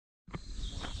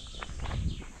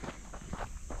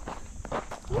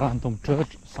random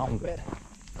church somewhere.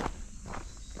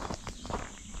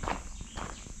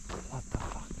 What the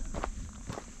fuck?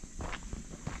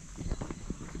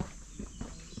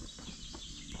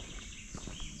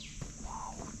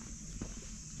 Wow.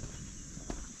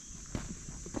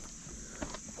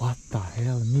 What the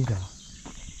hell, Mira?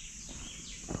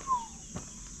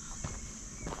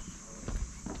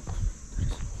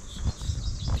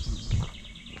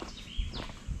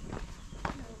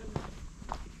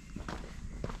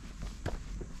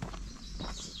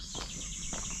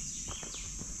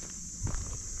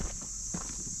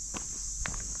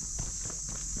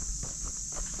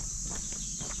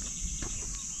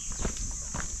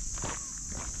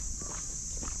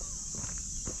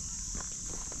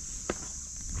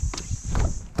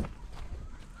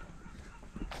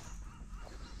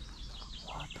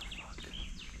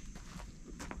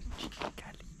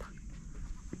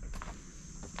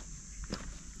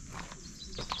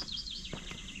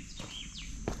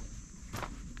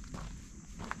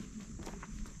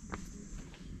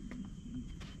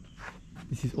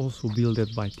 This is also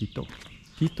built by Tito.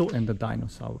 Tito and the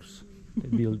dinosaurs. They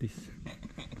built this.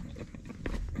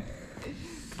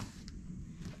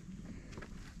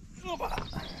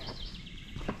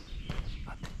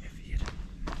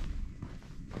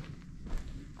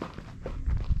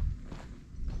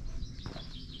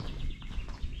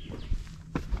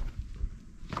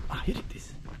 Ah, here it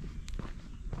is.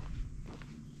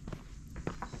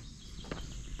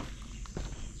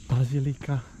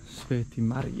 Bazilika Sveti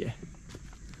Marije.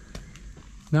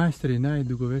 Najstarija,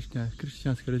 najdugovečnija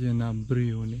kršćanska građevina na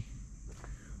Brijuni.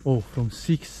 Oh, from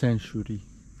 6th century.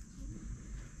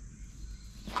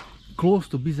 Close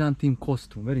to Byzantine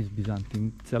costume. Where is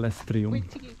Byzantine Celestrium?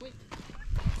 Wait.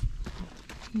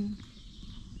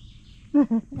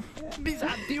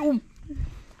 Byzantium!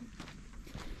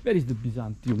 Where is the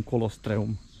Byzantium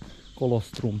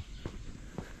colostrum?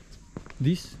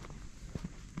 This?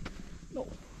 No.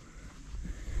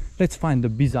 Let's find the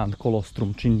Byzant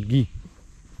colostrum Chingi.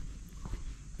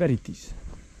 Where it is?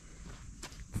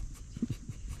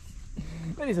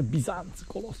 Where is a Byzant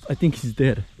colostrum? I think it's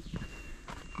there.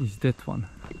 Is that one?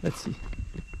 Let's see.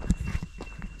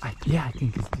 Yeah, I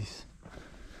think it's this.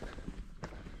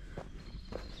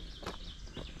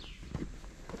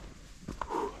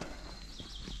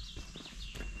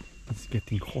 It's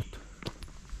getting hot.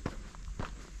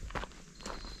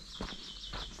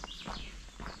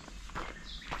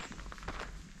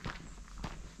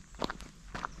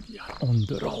 We are on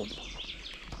the roll.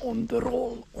 On the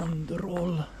roll. On the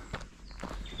roll.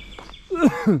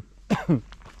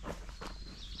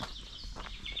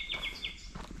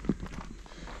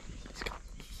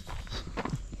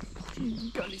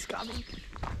 Girl is coming.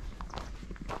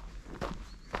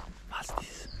 What's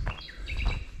this?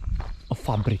 A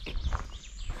fabric.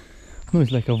 No,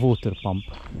 it's like a water pump.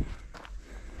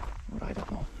 Or I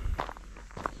don't know.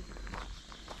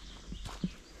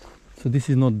 So this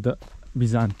is not the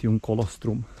Byzantium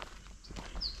colostrum.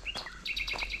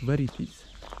 Where it is?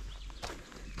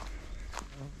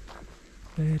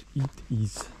 Where it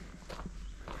is?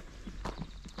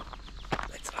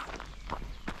 Let's run.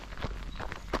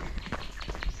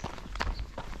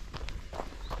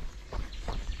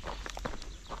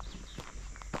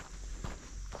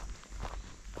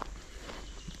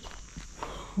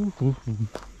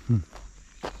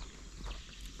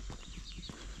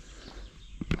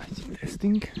 That's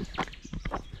interesting.